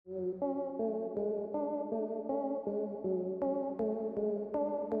Good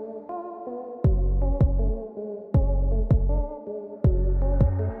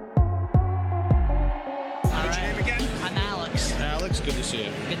to see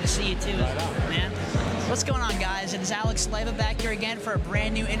you. Good to see you too, man. What's going on, guys? It is Alex Leva back here again for a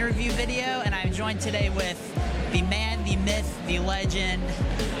brand new interview video, and I'm joined today with the man, the myth, the legend,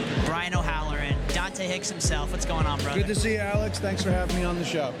 Brian O Halloran, Dante Hicks himself. What's going on, brother? Good to see you, Alex. Thanks for having me on the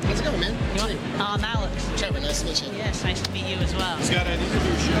show. How's it going, man? I'm Alex. Trevor, nice to meet you. Yes, nice to meet you as well. He's got an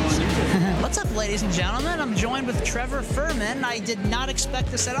interview show on YouTube. What's up, ladies and gentlemen? I'm joined with Trevor Fehrman. I did not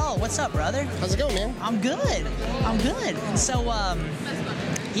expect this at all. What's up, brother? How's it going, man? I'm good. I'm good. So,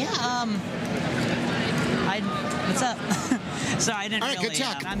 what's up? So I didn't all right, really. Good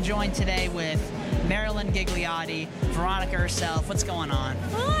talk. I'm joined today with Marilyn Ghigliotti, Veronica herself. What's going on?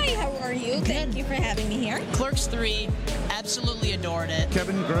 Hi, how are you? Good. Thank you for having me here. Clerks 3, absolutely adored it.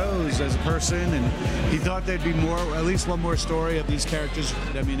 Kevin grows as a person, and he thought there'd be more, at least one more story of these characters.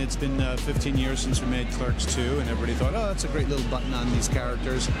 I mean, it's been 15 years since we made Clerks 2, and everybody thought, oh, that's a great little button on these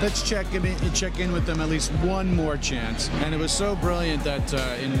characters. Let's check in with them at least one more chance. And it was so brilliant that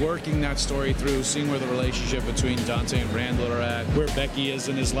in working that story through, seeing where the relationship between Dante and Randall are at, where Becky is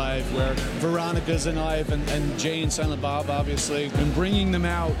in his life, where Veronica's in life, and Jay and Silent Bob, obviously, and bringing them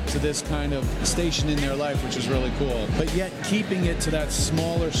out to this kind of station in their life, which is really cool. But yet keeping it to that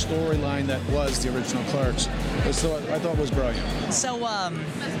smaller storyline that was the original Clerks, so I thought was brilliant. So,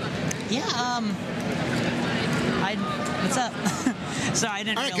 what's up? So I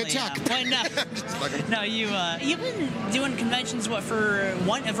didn't All right, really. good talk. No, you've been doing conventions for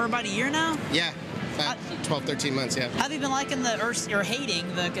about a year now? Yeah, 12, 13 months, yeah. Have you been liking or hating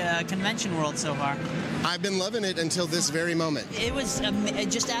the convention world so far? I've been loving it until this very moment. It was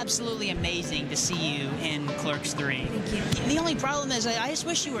just absolutely amazing to see you in Clerks 3. Thank you. The only problem is I just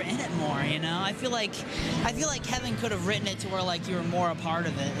wish you were in it more, you know? I feel like Kevin could have written it to where like you were more a part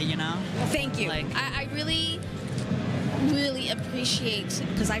of it, you know? Thank you. Like, I really appreciate,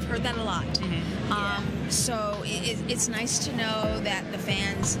 because I've heard that a lot. Mm-hmm. So it's nice to know that the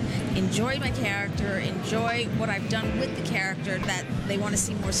fans enjoy my character, enjoy what I've done with the character, that they want to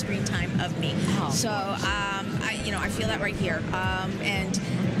see more screen time of me. Oh, so I feel that right here. And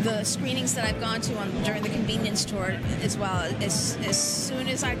the screenings that I've gone to during the convenience tour as well, as soon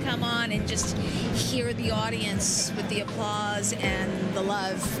as I come on and just hear the audience with the applause and the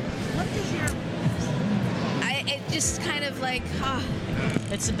love, it just kind of like,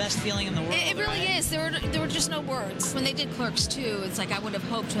 it's the best feeling in the world. It really right? is. There were just no words. When they did Clerks 2, it's like I would have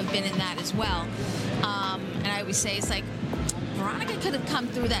hoped to have been in that as well. And I always say, it's like, Veronica could have come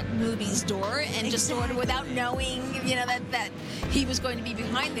through that movie's door and just sort of without knowing, that he was going to be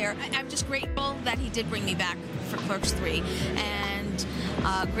behind there. I'm just grateful that he did bring me back for Clerks 3, and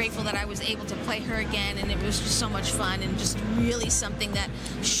grateful that I was able to play her again, and it was just so much fun and just really something that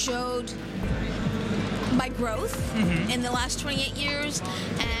showed my growth in the last 28 years,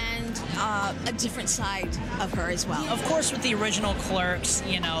 and a different side of her as well. Of course, with the original Clerks,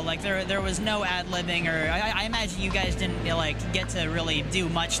 like there was no ad-libbing, or I imagine you guys didn't get to really do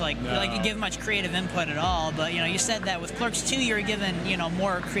much, give much creative input at all. But you said that with Clerks 2, you were given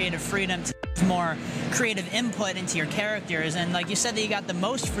more creative freedom to more creative input into your characters, and like you said that you got the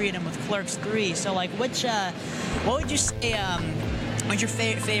most freedom with Clerks 3. So what would you say? What's your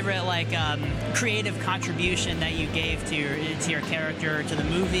favorite creative contribution that you gave to your character, to the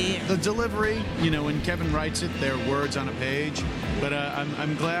movie? The delivery, when Kevin writes it, they're words on a page. But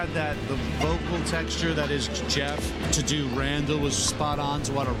I'm glad that the vocal texture that is Jeff to do Randall was spot on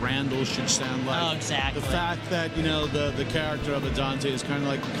to what a Randall should sound like. Oh, exactly. The fact that the character of a Dante is kind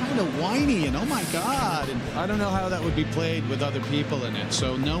of whiny and oh my god, and I don't know how that would be played with other people in it.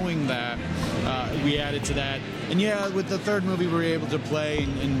 So knowing that, we added to that. And yeah, with the third movie, we were able to play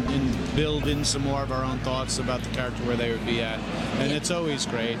and build in some more of our own thoughts about the character, where they would be at. And it's always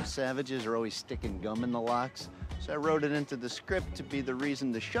great. Savages are always sticking gum in the locks, so I wrote it into the script to be the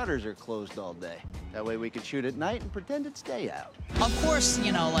reason the shutters are closed all day. That way we could shoot at night and pretend it's day out. Of course,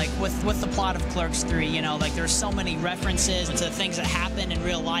 with the plot of Clerks 3, there's so many references to things that happened in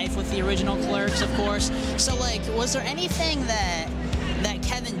real life with the original Clerks, of course. So, was there anything that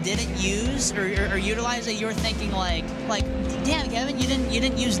Kevin didn't use or utilize that you were thinking damn, Kevin, you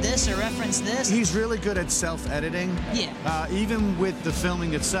didn't use this or reference this? He's really good at self-editing. Yeah. Even with the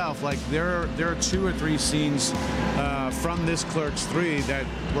filming itself, there are 2 or 3 scenes from this Clerks 3 that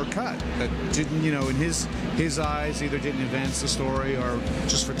were cut, that didn't, in his eyes, either didn't advance the story or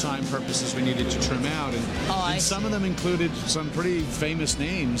just for time purposes we needed to trim out. And some of them included some pretty famous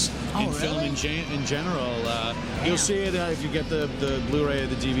names in film in general. You'll see it if you get the Blu-ray or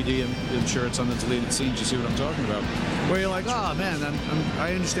the DVD. I'm sure it's on the deleted scenes. You see what I'm talking about? Where you're like, oh man,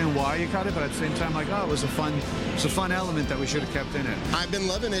 I understand why you cut it, but at the same time, like, oh, it was a fun element that we should have kept in it. I've been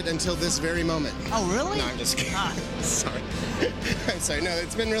loving it until this very moment. Oh, really? No, I'm just kidding. Sorry. I'm sorry. No,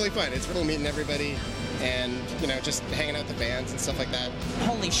 it's been really fun. It's cool meeting everybody and, just hanging out with the bands and stuff like that.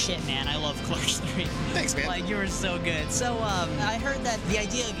 Holy shit, man. I love Clerks 3. Thanks, man. Like, you were so good. So, I heard that the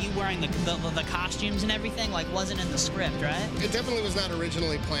idea of you wearing the costumes and everything, like, wasn't in the script, right? It definitely was not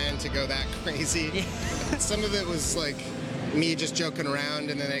originally planned to go that crazy. Yeah. Some of it was, like, me just joking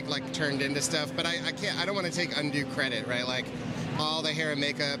around, and then it, like, turned into stuff. But I don't want to take undue credit, right? Like, all the hair and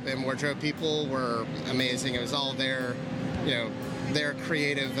makeup and wardrobe people were amazing. It was all their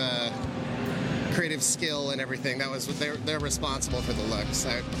creative skill and everything. That was they're responsible for the looks.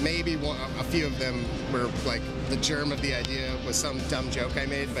 Maybe a few of them were like the germ of the idea was some dumb joke I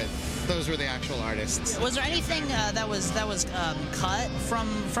made, but those were the actual artists. Was there anything that was cut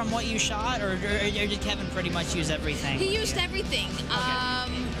from what you shot, or did Kevin pretty much use everything? He used everything.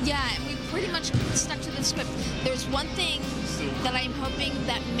 Okay. Yeah, and we pretty much stuck to the script. There's one thing that I'm hoping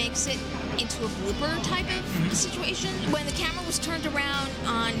that makes it into a blooper type of situation. When the camera was turned around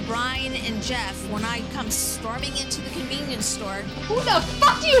on Brian and Jeff, when I come storming into the convenience store. Who the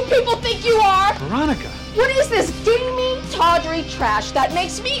fuck do you people think you are? Veronica. What is this gamey, tawdry trash that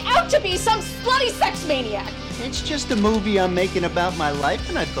makes me out to be some slutty sex maniac? It's just a movie I'm making about my life,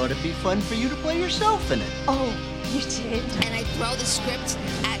 and I thought it'd be fun for you to play yourself in it. Oh, you did? And I throw the script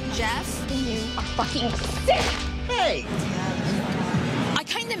at Jeff. You are fucking sick. Hey! I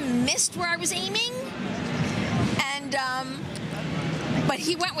kind of missed where I was aiming, and but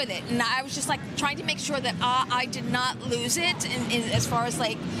he went with it, and I was just like trying to make sure that I did not lose it, and as far as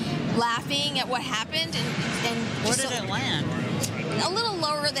like laughing at what happened, and where did it land? A little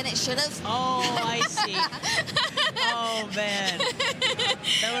lower than it should have. Oh, I see. Oh man,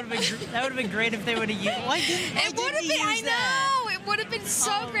 that would have been great if they would have used. Why didn't he use that? It would have been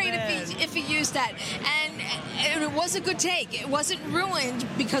so great if he used that, and it was a good take. It wasn't ruined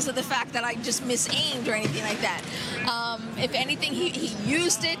because of the fact that I just misaimed or anything like that. If anything, he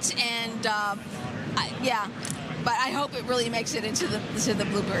used it, and yeah. But I hope it really makes it into the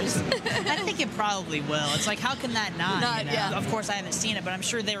bloopers. I think it probably will. It's like, how can that not? Yeah. Of course, I haven't seen it, but I'm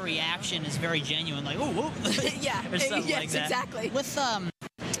sure their reaction is very genuine. Like, oh, whoa. Yeah. Or something yes, like that. Exactly. With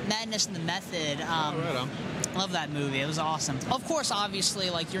Madness and the Method, Right on. love that movie. It was awesome. Of course, obviously,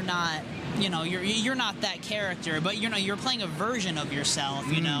 like you're not that character, but you're playing a version of yourself,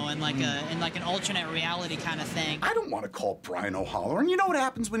 and like an alternate reality kind of thing. I don't want to call Brian O Halloran. You know what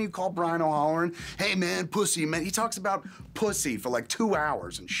happens when you call Brian O Halloran? Hey man, pussy man. He talks about pussy for like 2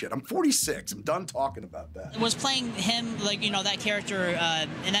 hours and shit. I'm 46. I'm done talking about that. Was playing him, that character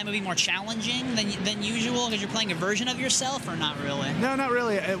in that movie more challenging than usual because you're playing a version of yourself, or not really? No, not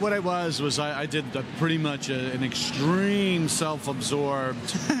really. What I was I did pretty much an extreme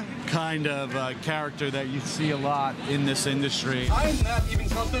self-absorbed kind of character that you see a lot in this industry. I'm not even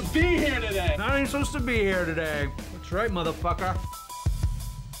supposed to be here today. Not even supposed to be here today. That's right, motherfucker.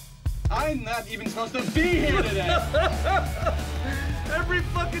 I'm not even supposed to be here today. Every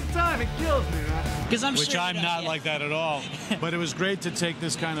fucking time, it kills me, man. Which I'm not like that at all. But it was great to take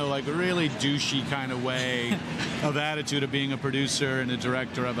this kind of like really douchey kind of way of attitude of being a producer and a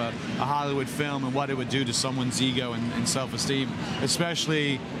director of a Hollywood film and what it would do to someone's ego and self-esteem,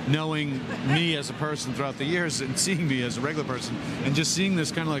 especially knowing me as a person throughout the years and seeing me as a regular person and just seeing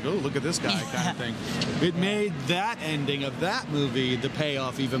this kind of like, oh, look at this guy kind of thing. It made that ending of that movie, the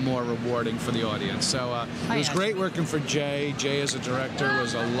payoff, even more rewarding for the audience. So it was great working for Jay. Jay as a director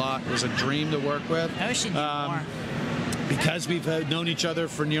was a dream to work with. I wish he'd do more. Because we've known each other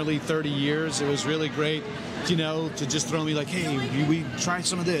for nearly 30 years, it was really great, to just throw me like, hey, we try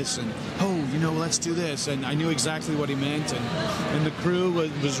some of this, and let's do this, and I knew exactly what he meant, and the crew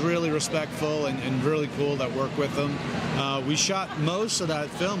was really respectful and really cool that worked with them. We shot most of that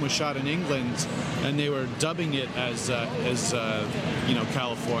film was shot in England, and they were dubbing it as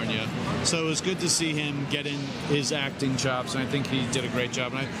California. So it was good to see him get in his acting chops, and I think he did a great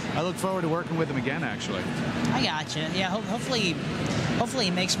job. And I look forward to working with him again, actually. I gotcha. Yeah, hopefully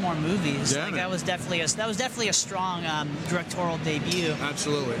he makes more movies. Yeah, that was definitely definitely a strong directorial debut.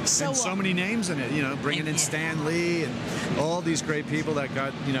 Absolutely. So, and so many names in it, you know, bringing in Stan Lee and all these great people that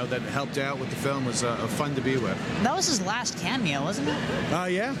got, you know, that helped out with the film was fun to be with. That was his last cameo, wasn't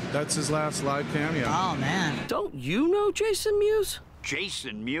it? Yeah, that's his last live cameo. Oh, man. Don't you know Jason Mewes?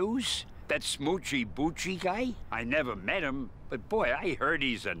 Jason Mewes? That smoochy boochy guy? I never met him, but boy, I heard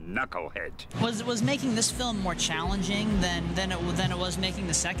he's a knucklehead. Was making this film more challenging than it was making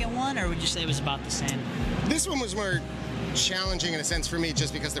the second one, or would you say it was about the same? This one was more challenging in a sense for me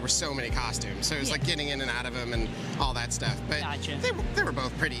just because there were so many costumes. So it was like getting in and out of them and all that stuff. But Gotcha. they were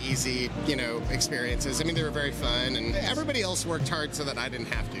both pretty easy, you know, experiences. I mean, they were very fun, and everybody else worked hard so that I didn't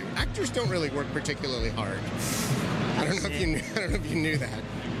have to. Actors don't really work particularly hard. I don't know if you knew that.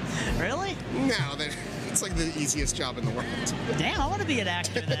 Really? No, it's like the easiest job in the world. Damn, I want to be an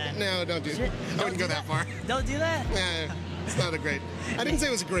actor then. No, don't do that. I wouldn't go that far. Don't do that? Nah, it's not a great... I didn't say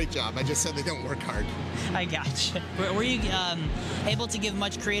it was a great job. I just said they don't work hard. I gotcha. Were you able to give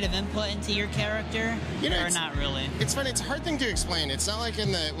much creative input into your character? You know, or not really? It's funny. It's a hard thing to explain. It's not like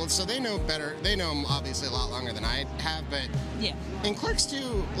in the... Well, so they know better. They know him obviously a lot longer than I have, but... Yeah. In Clerks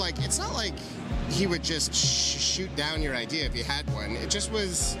 2, like, it's not like he would just shoot down your idea if you had one. It just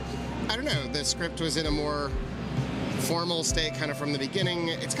was... I don't know. The script was in a more formal state kind of from the beginning.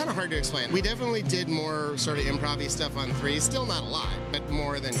 It's kind of hard to explain. We definitely did more sort of improv-y stuff on 3. Still not a lot, but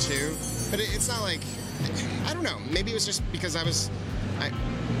more than 2. But it's not like... I don't know. Maybe it was just because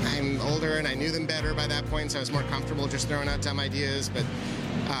I'm older and I knew them better by that point, so I was more comfortable just throwing out dumb ideas. But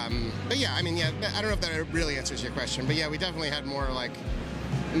yeah, I mean, yeah, I don't know if that really answers your question. But yeah, we definitely had more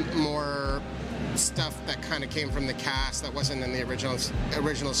stuff that kind of came from the cast that wasn't in the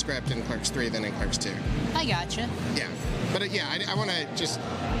original script in Clerks 3 than in Clerks 2. I gotcha. Yeah. But yeah,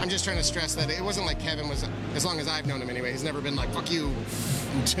 I'm just trying to stress that it wasn't like Kevin was, as long as I've known him anyway, he's never been like, fuck you,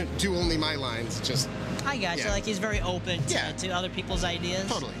 do only my lines. Just... I gotcha. Yeah. Like, he's very open to other people's ideas.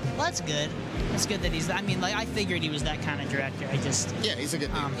 Totally. Well, that's good. It's good that he's... I mean, like, I figured he was that kind of director. Yeah, he's a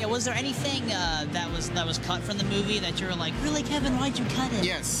good dude. Yeah, was there anything that was cut from the movie that you were like, really, Kevin, why'd you cut it?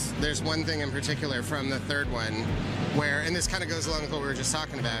 Yes. There's one thing in particular from the third one where, and this kind of goes along with what we were just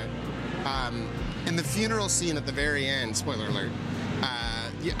talking about, in the funeral scene at the very end, spoiler alert,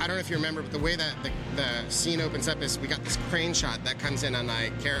 I don't know if you remember, but the way that the scene opens up is we got this crane shot that comes in on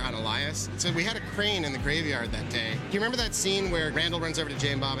Elias. So we had a crane in the graveyard that day. Do you remember that scene where Randall runs over to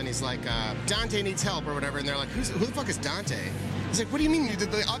Jay and Bob and he's like, Dante needs help or whatever, and they're like, who the fuck is Dante? He's like, what do you mean?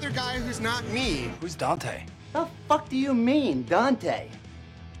 The other guy who's not me. Who's Dante? The fuck do you mean, Dante?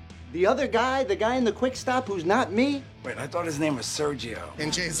 The other guy, the guy in the quick stop who's not me? Wait, I thought his name was Sergio.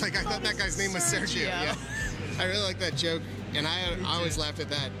 And Jay's like, I thought that guy's name was Sergio. Yeah. I really like that joke, and I always laughed at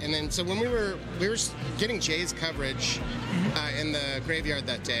that. And then, so when we were getting Jay's coverage in the graveyard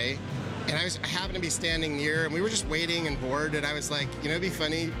that day, and I happened to be standing near, and we were just waiting and bored, and I was like, you know, it'd be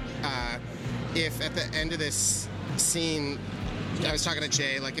funny if at the end of this scene, I was talking to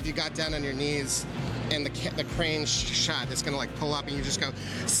Jay, like if you got down on your knees and the crane shot that's gonna like pull up and you just go,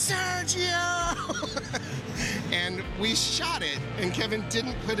 Sergio! And we shot it, and Kevin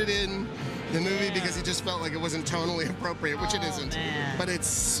didn't put it in the movie because he just felt like it wasn't tonally appropriate, which it isn't. Man. But it's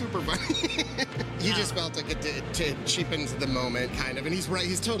super funny. He just felt like it cheapened the moment, kind of. And he's right.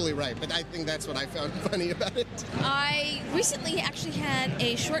 He's totally right. But I think that's what I found funny about it. I recently actually had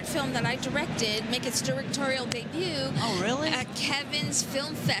a short film that I directed make its directorial debut. Oh, really? At Kevin's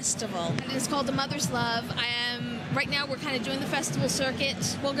Film Festival. And it's called The Mother's Love. Right now we're kind of doing the festival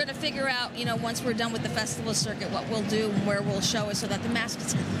circuit. We're going to figure out, you know, once we're done with the festival circuit, what we'll do and where we'll show it so that the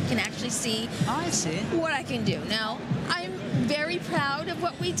mascots can actually see what I can do. Now, I'm very proud of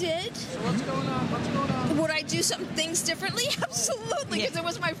what we did. So what's going on? Would I do some things differently? Absolutely, because it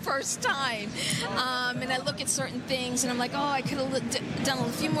was my first time. And I look at certain things and I'm like, oh, I could have done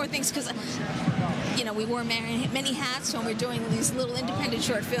a few more things because, you know, we wore many hats when we're doing these little independent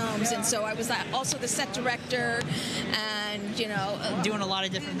short films. And so I was also the set director and, you know. Doing a lot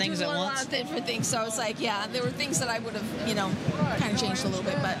of different things at once? Doing a lot of different things. So it's like, yeah, there were things that I would have, you know, kind of changed a little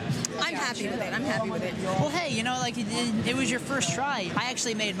bit. But I'm happy with it. I'm happy with it. Well, hey, you know, like it was your first try. I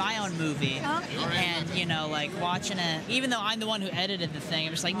actually made my own movie. And, you know, like watching it, even though I'm the one who edited the thing,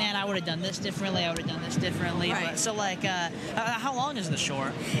 I'm just like, man, I would have done this differently. I would have done this differently. Right. But, so, like, how long is the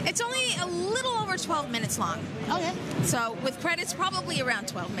short? It's only a little over 12 minutes long. Okay. So with credits, probably around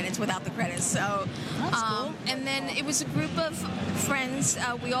 12 minutes without the credits. So, that's cool. And then it was a group of friends.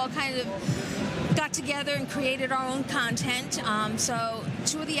 We all kind of got together and created our own content. So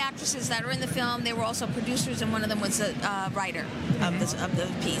two of the actresses that are in the film, they were also producers, and one of them was a writer of the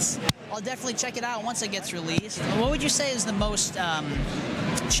piece. I'll definitely check it out once it gets released. What would you say is the most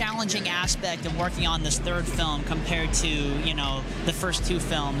challenging aspect of working on this third film compared to, you know, the first two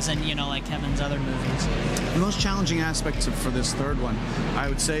films and, you know, like Kevin's other movies? The most challenging aspect for this third one, I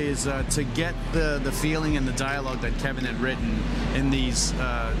would say, is to get the feeling and the dialogue that Kevin had written in these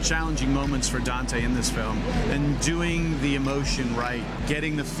challenging moments for Dante in this film, and doing the emotion right,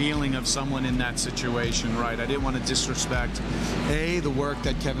 getting the feeling of someone in that situation right. I didn't want to disrespect, A, the work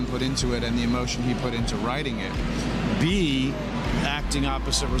that Kevin put into it and the emotion he put into writing it. B, acting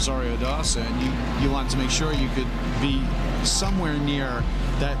opposite Rosario Dawson, you wanted to make sure you could be somewhere near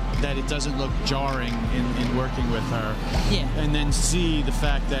that it doesn't look jarring in working with her. Yeah. And then C, the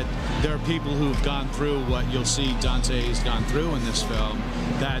fact that there are people who have gone through what you'll see Dante's gone through in this film,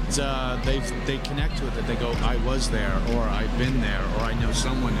 that they connect with it. They go, I was there, or I've been there, or I know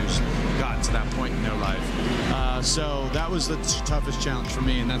someone who's gotten to that point in their life. So that was the toughest challenge for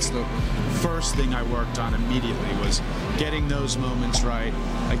me, and that's the first thing I worked on immediately, was getting those moments right.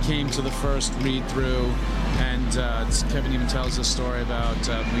 I came to the first read through, and Kevin even tells a story about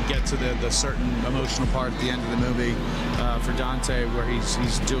we get to the certain emotional part at the end of the movie for Dante, where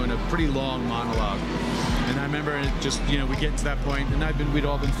he's doing a pretty long monologue. And I remember it just, you know, we get to that point, and we'd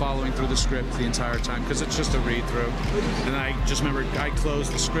all been following through the script the entire time, because it's just a read through. And I just remember I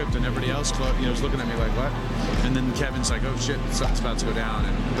closed the script, and everybody else was looking at me like, what? And then Kevin's like, oh shit, something's about to go down,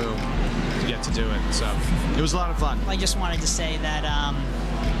 and boom, you get to do it. So it was a lot of fun. I just wanted to say that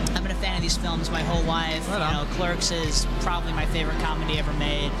I've been a fan of these films my whole life. Right on. You know, Clerks is probably my favorite comedy ever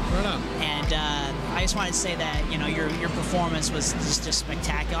made. Right on. And I just wanted to say that, you know, your performance was just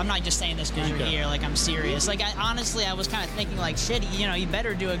spectacular. I'm not just saying this because you're here. Like, I'm serious. Like, honestly, I was kind of thinking, like, shit, you know, you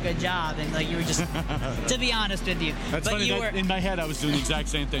better do a good job. And, like, you were just, to be honest with you. That's but funny. you In my head, I was doing the exact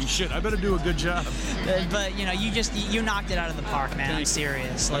same thing. Shit, I better do a good job. But you know, you knocked it out of the park, man. I'm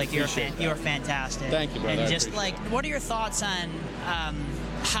serious. Like, you're fantastic. Thank you, brother. And just, like, what are your thoughts on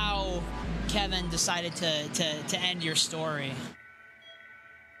how Kevin decided to end your story?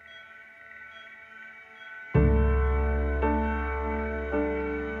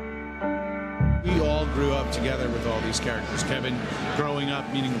 We all grew up together with all these characters. Kevin growing up,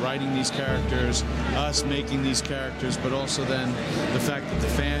 meaning writing these characters, us making these characters, but also then the fact that the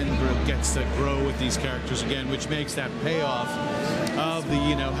fan group gets to grow with these characters again, which makes that payoff of the,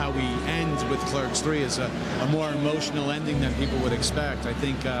 you know, how we end with Clerks 3 is a more emotional ending than people would expect. I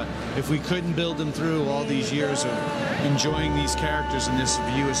think if we couldn't build them through all these years of enjoying these characters in this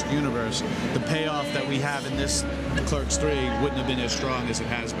viewist universe, the payoff that we have in this Clerks 3 wouldn't have been as strong as it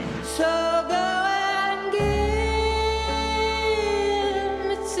has been. So go and give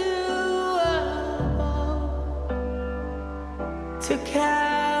me to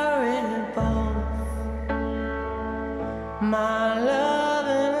carry both my love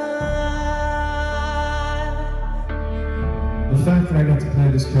and I. The fact that I got to play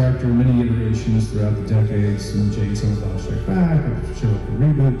this character in many iterations throughout the decades, and Jane Silverthal Strike Back, I showed up the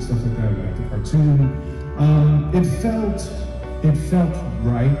reboot, stuff like that, we got the cartoon. It felt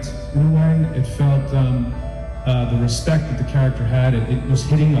right in a way. It felt the respect that the character had. It was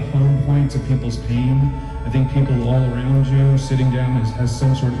hitting a home point to people's pain. I think people all around you sitting down has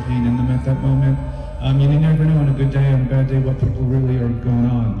some sort of pain in them at that moment. You never know on a good day, on a bad day, what people really are going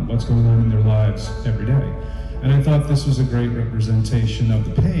on, what's going on in their lives every day. And I thought this was a great representation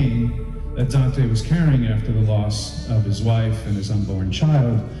of the pain that Dante was carrying after the loss of his wife and his unborn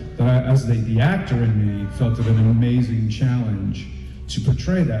child, that I, as the actor in me, felt it an amazing challenge to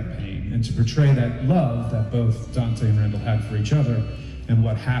portray that pain and to portray that love that both Dante and Randall had for each other, and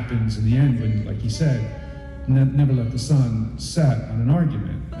what happens in the end when, like he said, never let the sun set on an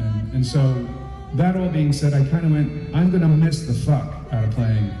argument. And so, that all being said, I kind of went, I'm gonna miss the fuck out of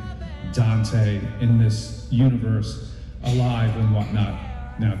playing Dante in this universe, alive and whatnot.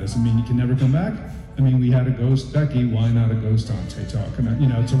 Now, doesn't mean you can never come back. I mean, we had a ghost Becky, why not a ghost Dante talk? And, you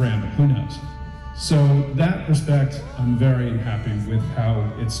know, it's a random, who knows? So, that respect, I'm very happy with how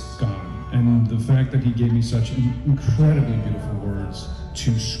it's gone. And the fact that he gave me such incredibly beautiful words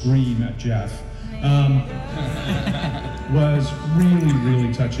to scream at Jeff was really,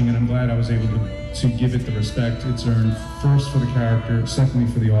 really touching, and I'm glad I was able to give it the respect it's earned, first for the character, secondly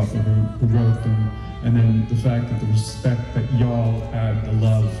for the author who wrote them, and then the fact that the respect that y'all had, the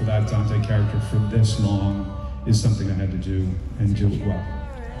love for that Dante character for this long, is something I had to do, and do it well.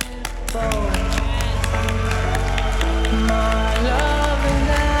 My love and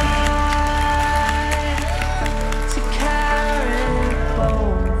I to carry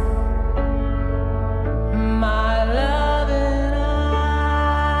both. My love and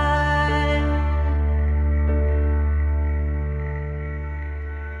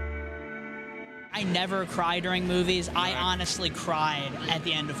I never cry during movies. I honestly cried at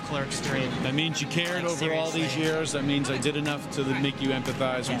the end of Clerks 3. That means you cared Like, over all these seriously. years. That means I did enough to make you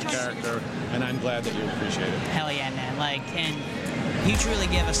empathize with the character, and I'm glad that you appreciate it. Hell yeah, man. Like, and you truly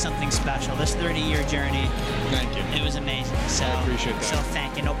gave us something special. This 30-year journey. Thank you. It was amazing. So, I appreciate that. So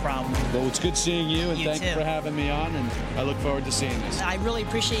thank you. No problem. Well, it's good seeing you, and You thank you too. for having me on, and I look forward to seeing this. I really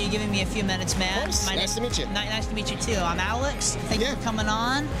appreciate you giving me a few minutes, man. Of course. Nice to meet you. Nice to meet you, too. I'm Alex. Thank you for coming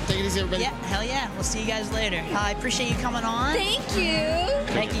on. Take it easy, everybody. Yeah, hell yeah. We'll see you guys later. I appreciate you coming on. Thank you.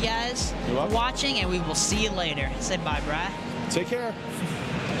 Thank you guys for watching, and we will see you later. Say bye, Bri. Take care.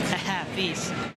 Peace.